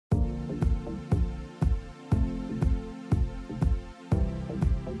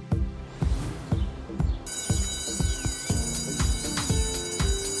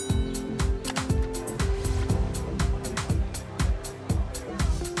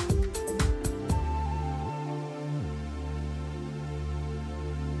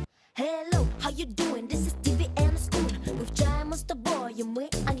how you doing? This is TV and School. Вивчаємо з тобою ми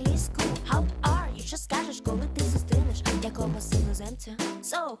англійську. How are you? Що скажеш, коли ти зустрінеш якогось іноземця?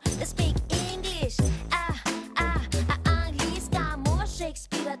 So, let's speak English. Англійська мова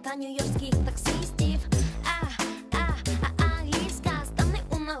Шекспіра та нью-йоркських таксистів. Англійська стане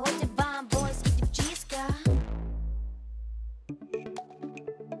у нагоді вам, бойські дівчиська.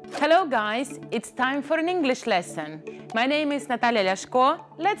 Hello guys, it's time for an English lesson. My name is Natalia Ляшко.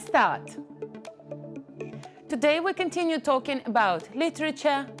 Let's start. Today we continue talking about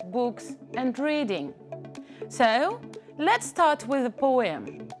literature, books and reading. So, let's start with a poem.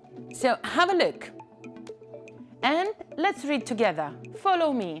 So, have a look. And let's read together. Follow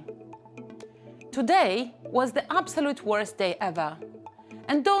me. Today was the absolute worst day ever.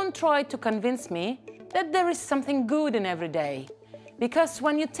 And don't try to convince me that there is something good in every day. Because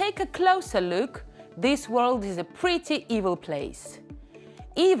when you take a closer look, this world is a pretty evil place.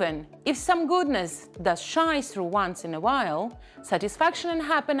 Even if some goodness does shine through once in a while, satisfaction and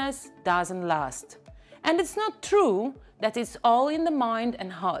happiness doesn't last. And it's not true that it's all in the mind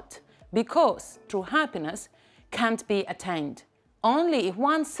and heart, because true happiness can't be attained, only if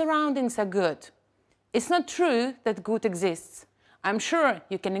one's surroundings are good. It's not true that good exists. I'm sure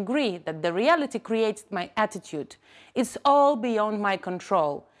you can agree that the reality creates my attitude. It's all beyond my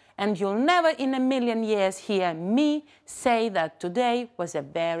control, and you'll never in a million years hear me say that today was a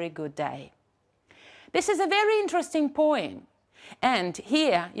very good day. This is a very interesting poem. And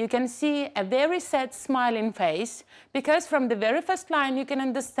here you can see a very sad smiling face, because from the very first line you can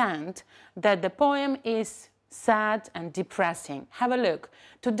understand that the poem is sad and depressing. Have a look.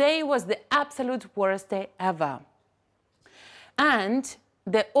 Today was the absolute worst day ever. And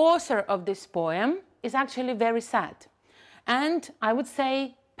the author of this poem is actually very sad. And I would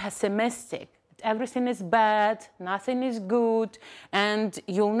say pessimistic. Everything is bad, nothing is good, and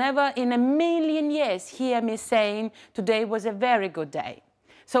you'll never in a million years hear me saying today was a very good day.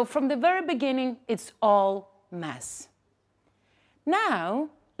 So from the very beginning, it's all mess. Now,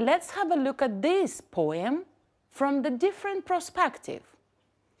 let's have a look at this poem from the different perspective.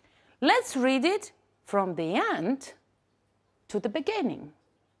 Let's read it from the end to the beginning.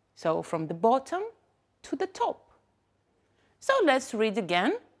 So from the bottom to the top. So let's read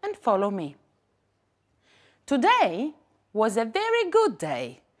again and follow me. Today was a very good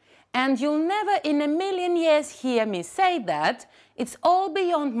day, and you'll never in a million years hear me say that. It's all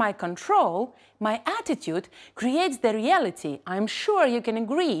beyond my control. My attitude creates the reality. I'm sure you can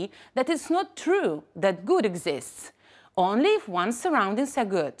agree that it's not true that good exists, only if one's surroundings are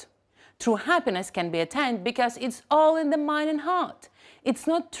good. True happiness can be attained because it's all in the mind and heart. It's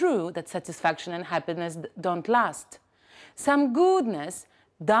not true that satisfaction and happiness don't last. Some goodness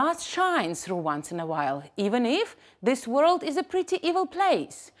does shine through once in a while, even if this world is a pretty evil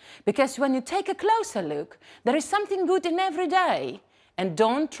place. Because when you take a closer look, there is something good in every day. And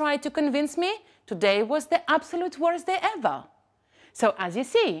don't try to convince me today was the absolute worst day ever. So as you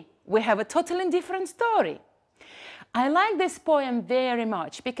see, we have a totally different story. I like this poem very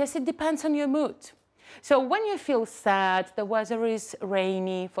much because it depends on your mood. So when you feel sad, the weather is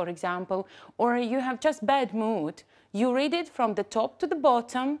rainy, for example, or you have just bad mood, you read it from the top to the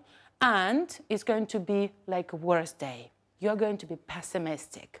bottom, and it's going to be like a worse day. You're going to be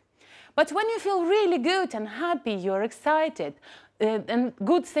pessimistic. But when you feel really good and happy, you're excited, and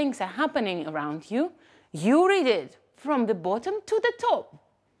good things are happening around you, you read it from the bottom to the top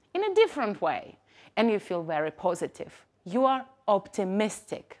in a different way, and you feel very positive. You are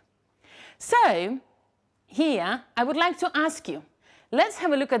optimistic. So, here, I would like to ask you, let's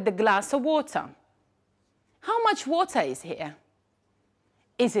have a look at the glass of water. How much water is here?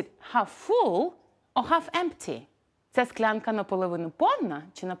 Is it half full or half empty? Ця склянка наполовину повна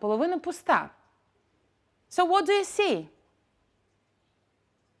чи наполовину пуста? So what do you see?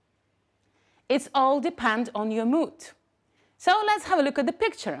 It's all depend on your mood. So let's have a look at the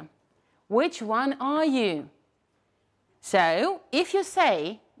picture. Which one are you? So if you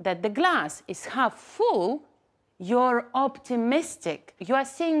say that the glass is half full, you're optimistic. You are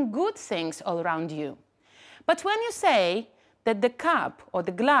seeing good things all around you. But when you say that the cup or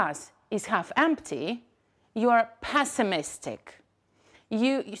the glass is half empty, you are pessimistic.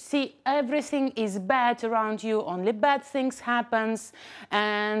 You see everything is bad around you, only bad things happen,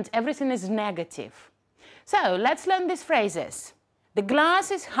 and everything is negative. So let's learn these phrases. The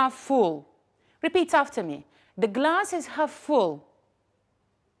glass is half full. Repeat after me. The glass is half full.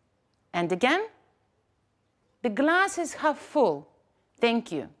 And again. The glass is half full.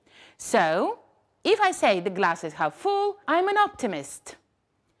 Thank you. So, if I say the glass is half full, I'm an optimist.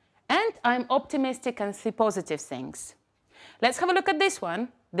 And I'm optimistic and see positive things. Let's have a look at this one.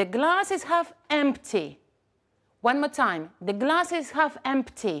 the glass is half empty. One more time. The glass is half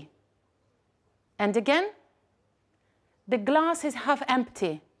empty. And again, the glass is half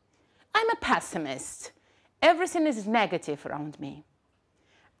empty. I'm a pessimist. Everything is negative around me.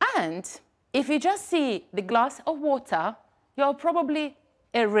 And if you just see the glass of water, you're probably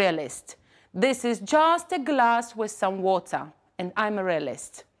a realist. This is just a glass with some water, and I'm a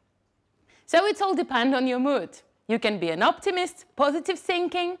realist. So it all depends on your mood. You can be an optimist, positive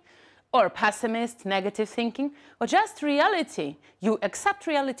thinking, or pessimist, negative thinking, or just reality. You accept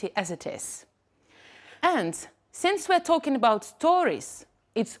reality as it is. And since we're talking about stories,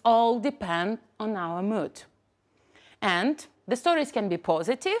 it's all depend on our mood. And the stories can be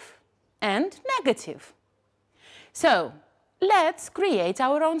positive and negative. So let's create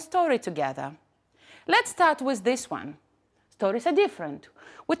our own story together. Let's start with this one. Stories are different.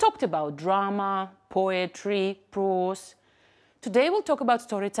 We talked about drama, poetry, prose. Today we'll talk about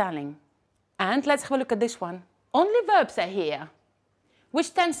storytelling. And let's have a look at this one. Only verbs are here.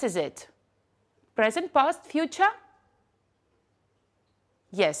 Which tense is it? Present, past, future?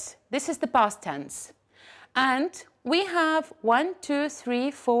 Yes, this is the past tense. And we have 1, 2,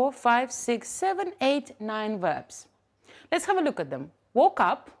 3, 4, 5, 6, 7, 8, 9 verbs. Let's have a look at them. Woke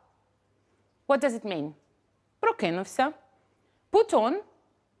up. What does it mean? Прокинувся. Put on.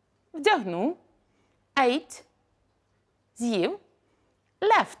 Вдягнув. Ate. З'їв.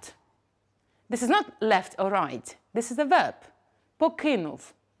 Left. This is not left or right. This is a verb.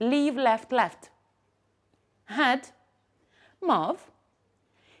 Покинув. Leave, left, left. Had. Мав.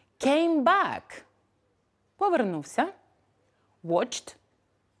 Came back. Повернувся. Watched.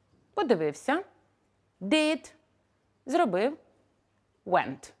 Подивився. Did. Зробив.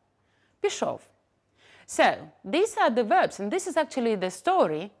 Went. Пішов. So, these are the verbs, and this is actually the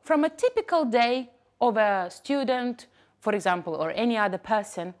story from a typical day of a student, for example, or any other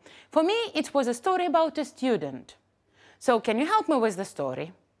person. For me, it was a story about a student. So, can you help me with the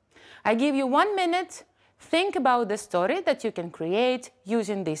story? I give you 1 minute. Think about the story that you can create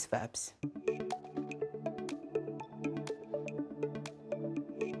using these verbs.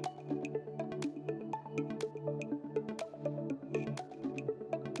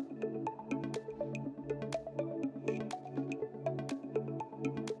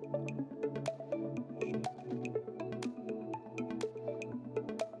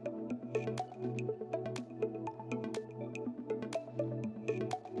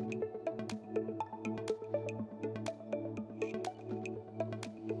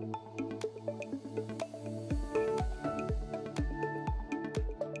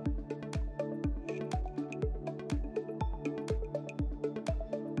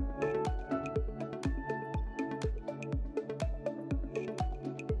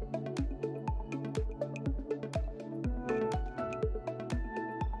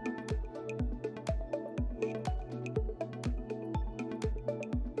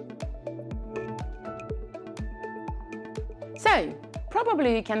 So,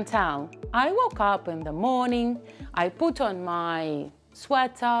 probably you can tell, I woke up in the morning, I put on my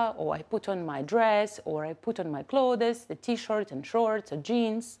sweater, or I put on my dress, or I put on my clothes, the t-shirt and shorts or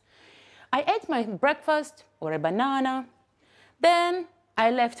jeans. I ate my breakfast, or a banana. Then I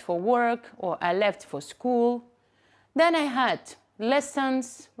left for work, or I left for school. Then I had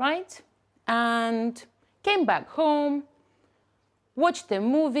lessons, right? And came back home, watched a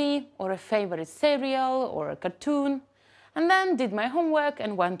movie, or a favorite serial, or a cartoon, and then did my homework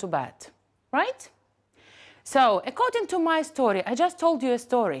and went to bed, right? So, according to my story, I just told you a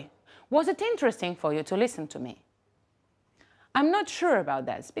story. Was it interesting for you to listen to me? I'm not sure about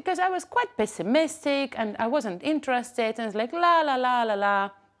that, because I was quite pessimistic and I wasn't interested, and it's like, la, la, la, la, la.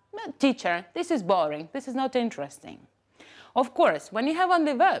 Teacher, this is boring, this is not interesting. Of course, when you have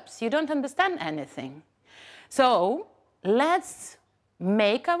only verbs, you don't understand anything. So, let's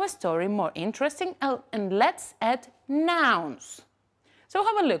make our story more interesting and let's add nouns. So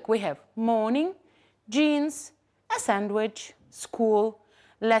have a look. We have morning, jeans, a sandwich, school,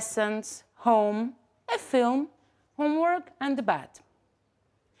 lessons, home, a film, homework, and the bed.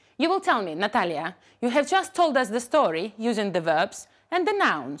 You will tell me, Natalia, you have just told us the story using the verbs and the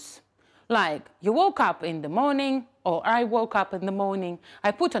nouns. Like, you woke up in the morning, or I woke up in the morning, I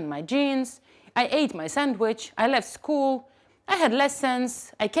put on my jeans, I ate my sandwich, I left school, I had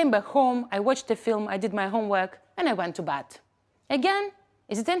lessons, I came back home, I watched a film, I did my homework, and I went to bed. Again,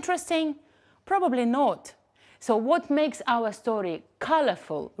 is it interesting? Probably not. So what makes our story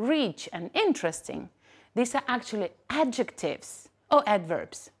colorful, rich, and interesting? These are actually adjectives or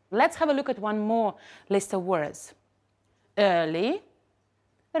adverbs. Let's have a look at one more list of words. Early,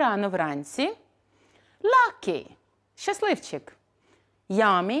 рано вранці, lucky, щасливчик,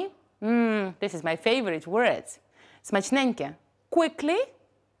 Yummy. This is my favorite word. Смачненьке. Quickly.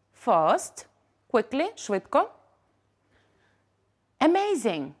 Fast. Quickly. Швидко.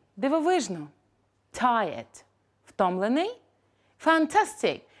 Amazing. Дивовижно. Tired. Втомлений.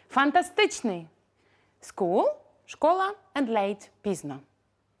 Fantastic. Фантастичний. School. Школа. And late. Пізно.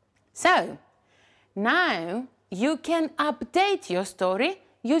 So, now you can update your story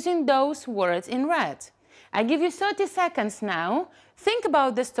using those words in red. I give you 30 seconds now. Think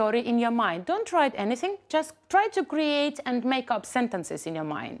about the story in your mind. Don't write anything. Just try to create and make up sentences in your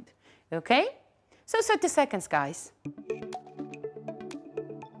mind. Okay? So 30 seconds, guys.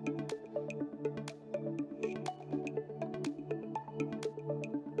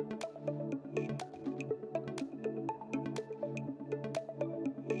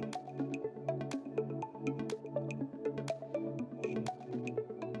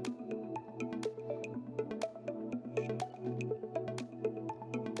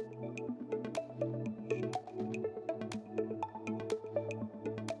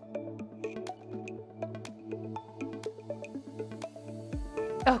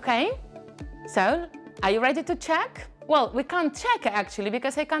 Okay, so are you ready to check? Well, we can't check actually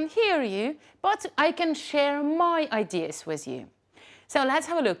because I can't hear you, but I can share my ideas with you. So let's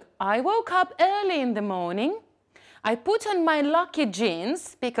have a look. I woke up early in the morning. I put on my lucky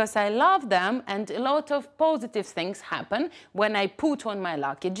jeans because I love them and a lot of positive things happen when I put on my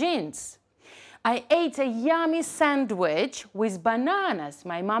lucky jeans. I ate a yummy sandwich with bananas.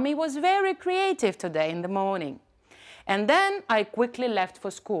 My mommy was very creative today in the morning. And then I quickly left for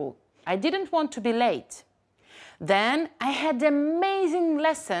school. I didn't want to be late. Then I had amazing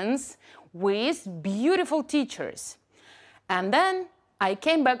lessons with beautiful teachers. And then I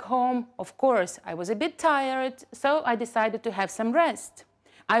came back home. Of course, I was a bit tired, so I decided to have some rest.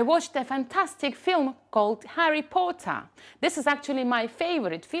 I watched a fantastic film called Harry Potter. This is actually my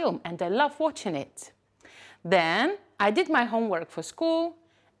favorite film and I love watching it. Then I did my homework for school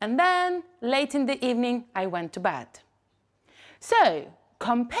and then late in the evening I went to bed. So,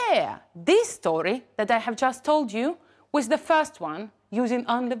 compare this story that I have just told you with the first one using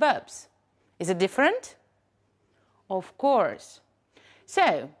only verbs. Is it different? Of course.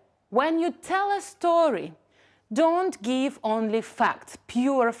 So, when you tell a story, don't give only facts,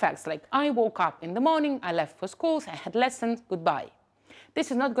 pure facts, like I woke up in the morning, I left for school, I had lessons, goodbye. This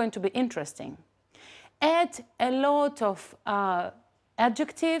is not going to be interesting. Add a lot of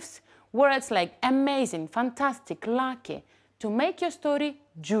adjectives, words like amazing, fantastic, lucky, to make your story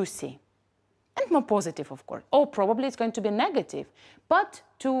juicy and more positive, of course. Or probably it's going to be negative, but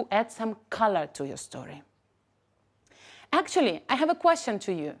to add some color to your story. Actually, I have a question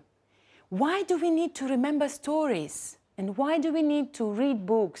to you. Why do we need to remember stories? And why do we need to read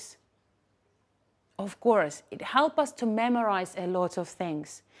books? Of course, it helps us to memorize a lot of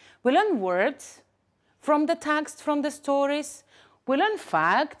things. We learn words from the text, from the stories. We learn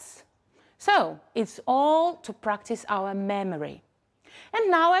facts. So, it's all to practice our memory.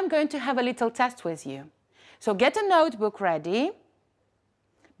 And now I'm going to have a little test with you. So get a notebook ready,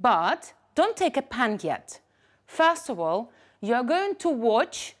 but don't take a pen yet. First of all, you're going to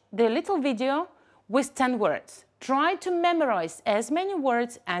watch the little video with 10 words. Try to memorize as many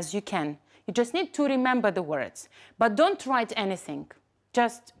words as you can. You just need to remember the words, but don't write anything.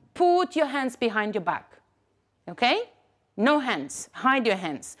 Just put your hands behind your back, okay? No hands. Hide your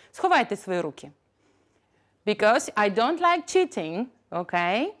hands. Сховайте свої руки. Because I don't like cheating,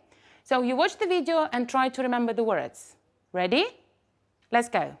 okay? So you watch the video and try to remember the words. Ready? Let's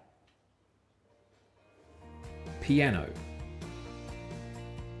go. Piano.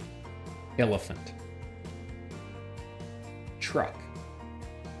 Elephant. Truck.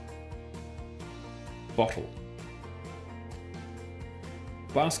 Bottle.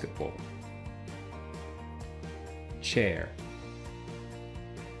 Basketball. Chair.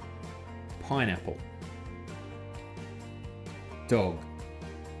 Pineapple. Dog.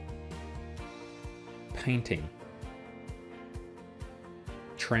 Painting.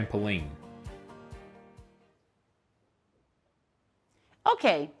 Trampoline.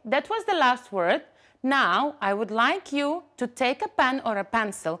 Okay, that was the last word. Now I would like you to take a pen or a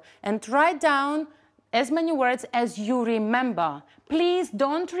pencil and write down as many words as you remember. Please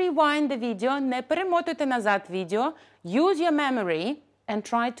don't rewind the video, не перемотуйте назад відео. Use your memory and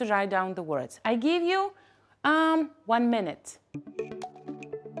try to write down the words. I give you 1 minute.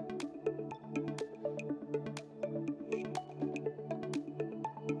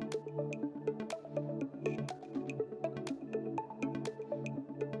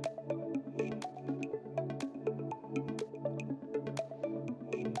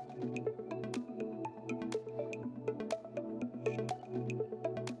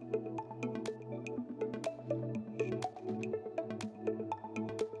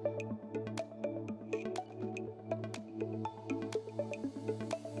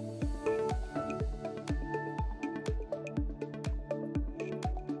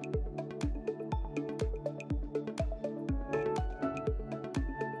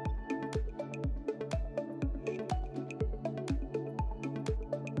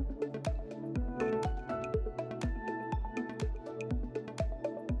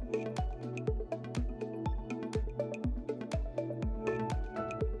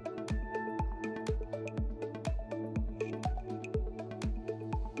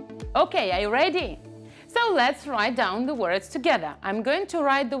 Okay, are you ready? So let's write down the words together. I'm going to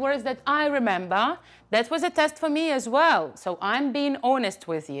write the words that I remember. That was a test for me as well, so I'm being honest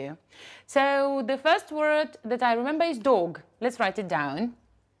with you. So the first word that I remember is dog. Let's write it down.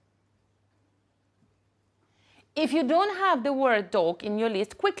 If you don't have the word dog in your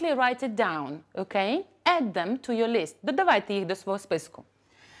list, quickly write it down, okay? Add them to your list. Додавайте їх до свого списку.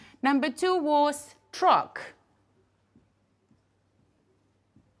 Number 2 was truck.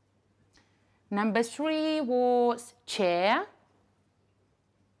 Number 3 was chair.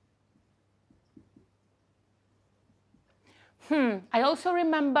 I also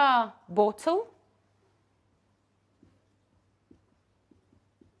remember bottle.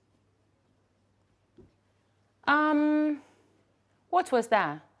 What was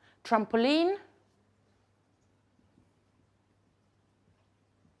that? Trampoline.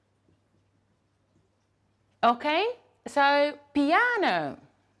 Okay, so piano.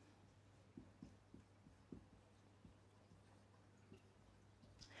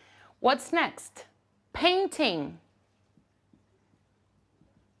 What's next? Painting.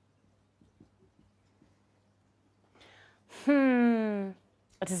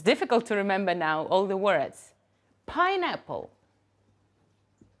 It is difficult to remember now all the words. Pineapple.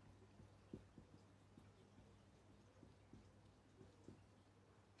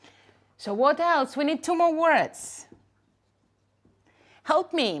 So what else? We need 2 more words.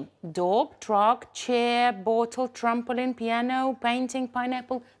 Help me. Dog, truck, chair, bottle, trampoline, piano, painting,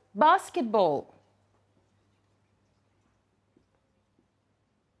 pineapple, basketball.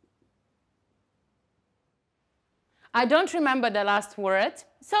 I don't remember the last word,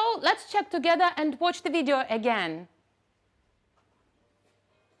 so let's check together and watch the video again.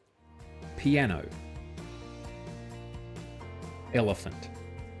 Piano. Elephant.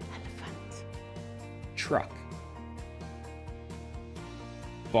 Elephant. Truck.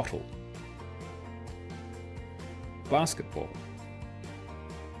 Bottle. Basketball.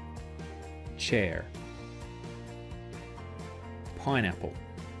 Chair. Pineapple.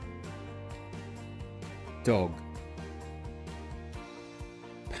 Dog.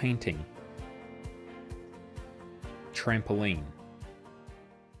 Painting. Trampoline.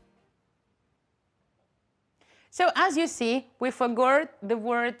 So as you see, we forgot the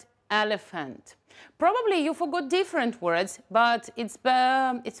word elephant. Probably you forgot different words, but it's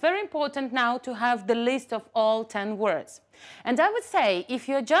very important now to have the list of all 10 words. And I would say, if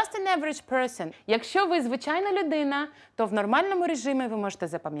you're just an average person, якщо ви звичайна людина, то в нормальному режимі ви можете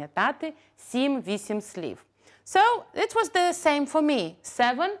запам'ятати 7-8 слів. So it was the same for me.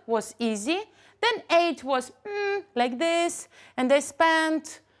 7 was easy, then 8 was like this, and I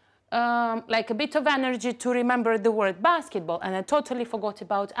spent like a bit of energy to remember the word basketball, and I totally forgot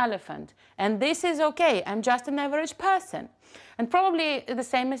about elephant. And this is okay, I'm just an average person. And probably the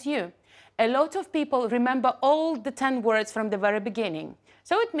same as you. A lot of people remember all the 10 words from the very beginning.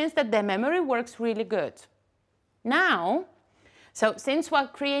 So it means that their memory works really good. Now, so since we're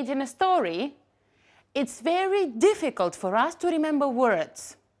creating a story, it's very difficult for us to remember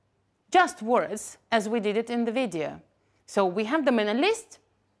words. Just words, as we did it in the video. So we have them in a list.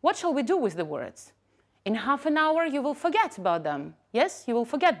 What shall we do with the words? In half an hour, you will forget about them. Yes, you will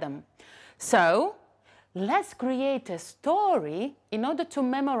forget them. So let's create a story in order to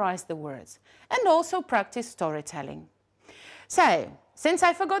memorize the words and also practice storytelling. So, since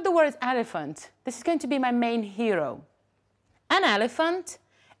I forgot the word elephant, this is going to be my main hero. An elephant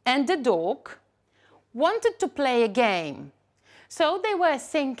and a dog wanted to play a game. So they were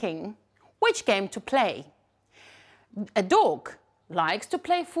thinking which game to play. A dog likes to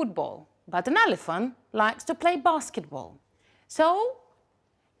play football, but an elephant likes to play basketball. So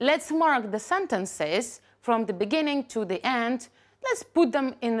let's mark the sentences from the beginning to the end. Let's put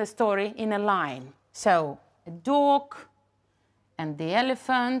them in the story in a line. So a dog and the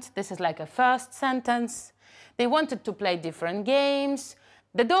elephant, this is like a first sentence. They wanted to play different games.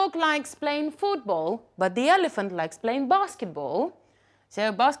 The dog likes playing football, but the elephant likes playing basketball.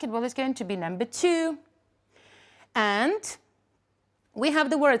 So basketball is going to be number 2. And we have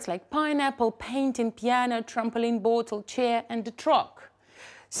the words like pineapple, painting, piano, trampoline, bottle, chair, and the truck.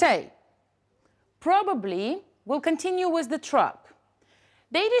 So probably we'll continue with the truck.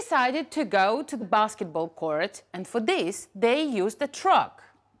 They decided to go to the basketball court, and for this they used a truck.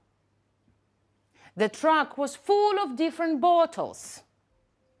 The truck was full of different bottles.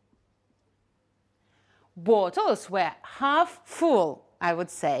 Bottles were half full, I would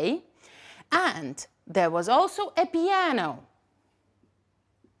say, and there was also a piano.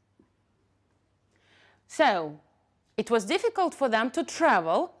 So it was difficult for them to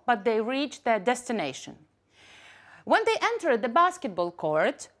travel, but they reached their destination. When they entered the basketball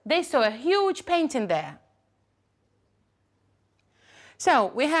court, they saw a huge painting there.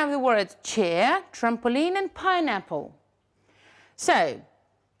 So we have the words chair, trampoline, and pineapple. So,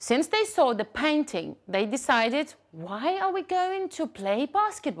 since they saw the painting, they decided, why are we going to play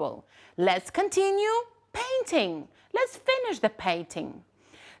basketball? Let's continue painting. Let's finish the painting.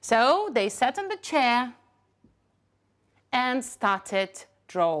 So they sat on the chair and started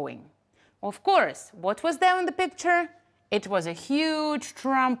drawing. Of course, what was there in the picture? It was a huge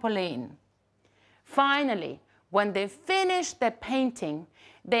trampoline. Finally, when they finished their painting,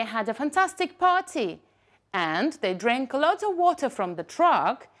 they had a fantastic party and they drank a lot of water from the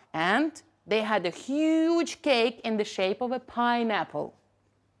truck and they had a huge cake in the shape of a pineapple.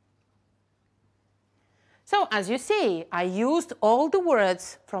 So, as you see, I used all the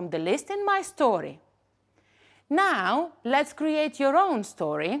words from the list in my story. Now, let's create your own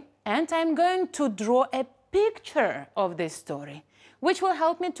story, and I'm going to draw a picture of this story, which will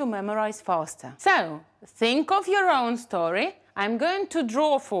help me to memorize faster. So, think of your own story. I'm going to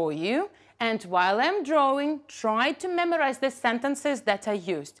draw for you, and while I'm drawing, try to memorize the sentences that I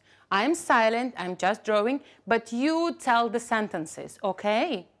used. I'm silent, I'm just drawing, but you tell the sentences,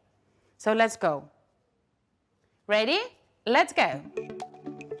 okay? So let's go. Ready? Let's go.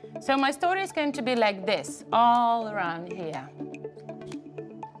 So my story is going to be like this, all around here.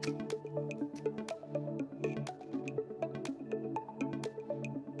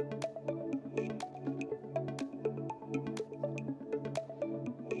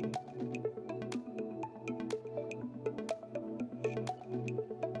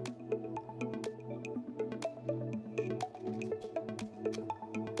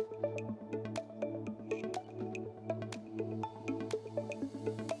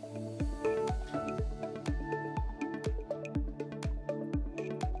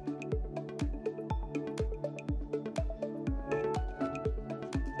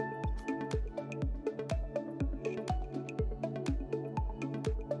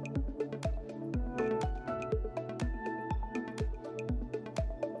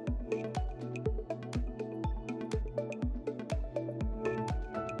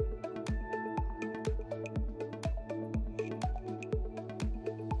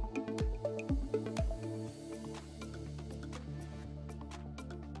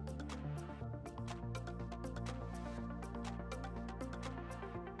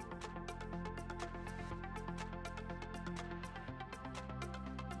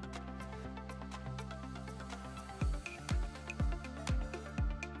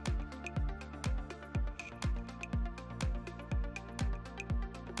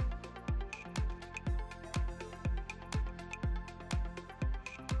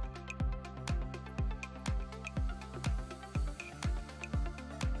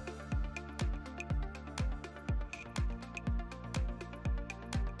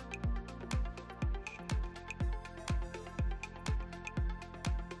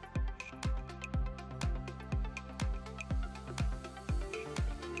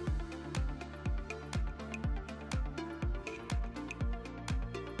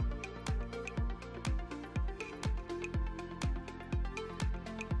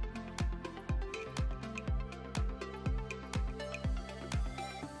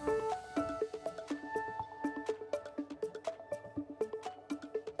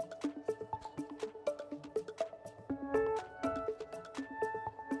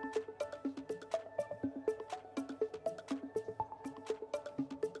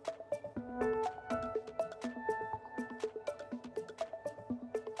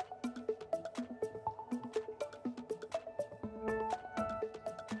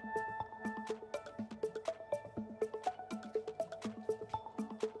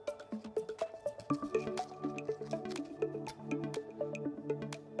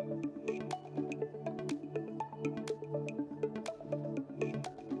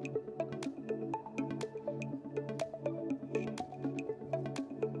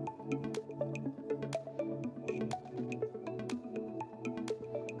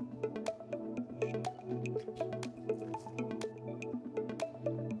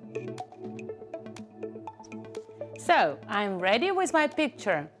 So, I'm ready with my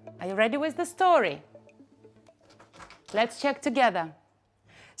picture. Are you ready with the story? Let's check together.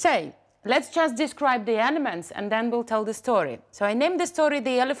 So, let's just describe the elements and then we'll tell the story. So I named the story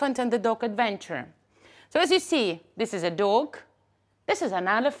The Elephant and the Dog Adventure. So as you see, this is a dog, this is an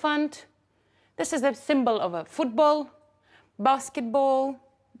elephant, this is a symbol of a football, basketball,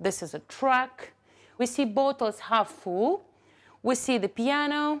 this is a truck. We see bottles half full, we see the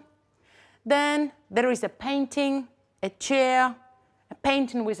piano, then there is a painting, a chair, a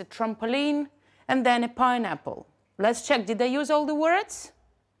painting with a trampoline, and then a pineapple. Let's check, did I use all the words?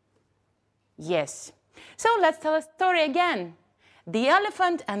 Yes. So let's tell a story again. The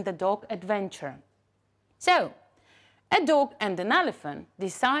Elephant and the Dog Adventure. So, a dog and an elephant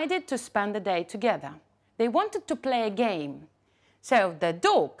decided to spend the day together. They wanted to play a game. So the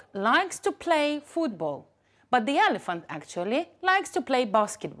dog likes to play football, but the elephant actually likes to play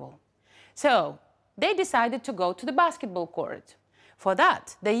basketball. So they decided to go to the basketball court. For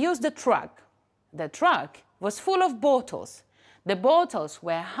that, they used a truck. The truck was full of bottles. The bottles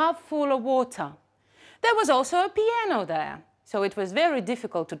were half full of water. There was also a piano there, so it was very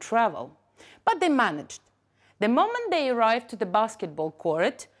difficult to travel. But they managed. The moment they arrived to the basketball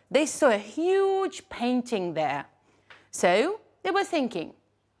court, they saw a huge painting there. So they were thinking,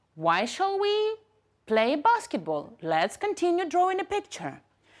 why shall we play basketball? Let's continue drawing a picture.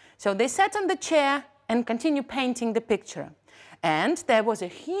 So they sat on the chair and continued painting the picture. And there was a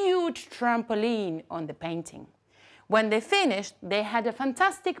huge trampoline on the painting. When they finished, they had a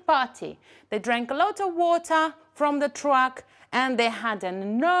fantastic party. They drank a lot of water from the truck and they had an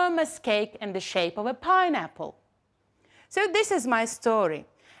enormous cake in the shape of a pineapple. So this is my story.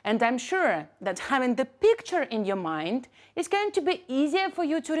 And I'm sure that having the picture in your mind is going to be easier for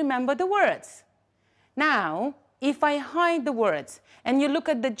you to remember the words. Now, if I hide the words and you look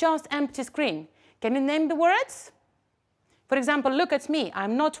at the just empty screen, can you name the words? For example, look at me.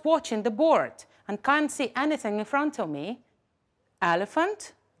 I'm not watching the board and can't see anything in front of me.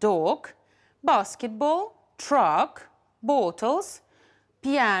 Elephant, dog, basketball, truck, bottles,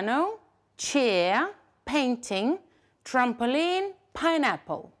 piano, chair, painting, trampoline,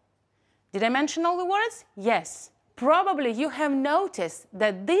 pineapple. Did I mention all the words? Yes. Probably you have noticed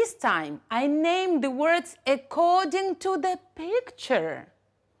that this time I named the words according to the picture.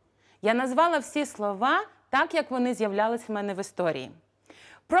 Я назвала всі слова так, як вони з'являлись в мене в історії.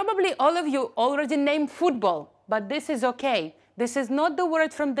 Probably all of you already named football, but this is okay. This is not the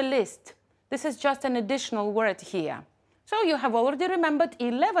word from the list. This is just an additional word here. So you have already remembered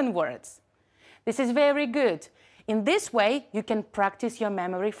 11 words. This is very good. In this way, you can practice your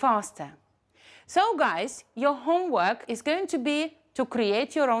memory faster. So guys, your homework is going to be to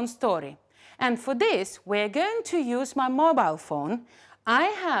create your own story. And for this, we're going to use my mobile phone.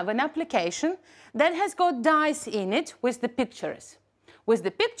 I have an application that has got dice in it with the pictures. With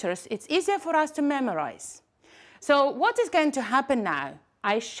the pictures, it's easier for us to memorize. So what is going to happen now?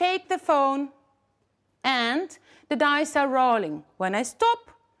 I shake the phone and the dice are rolling. When I stop,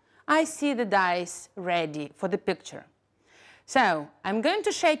 I see the dice ready for the picture. So I'm going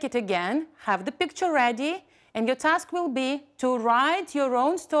to shake it again, have the picture ready, and your task will be to write your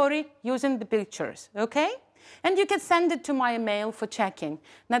own story using the pictures, okay? And you can send it to my email for checking,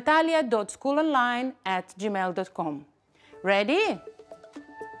 natalia.schoolonline@gmail.com. Ready?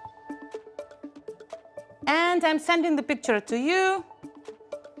 And I'm sending the picture to you.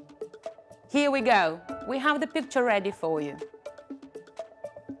 Here we go. We have the picture ready for you.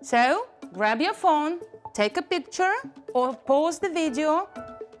 So, grab your phone, take a picture, or pause the video,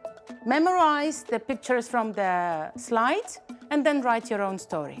 memorize the pictures from the slides, and then write your own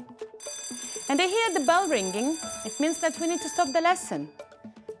story. And I hear the bell ringing. It means that we need to stop the lesson.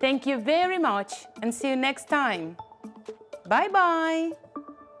 Thank you very much, and see you next time. Bye-bye.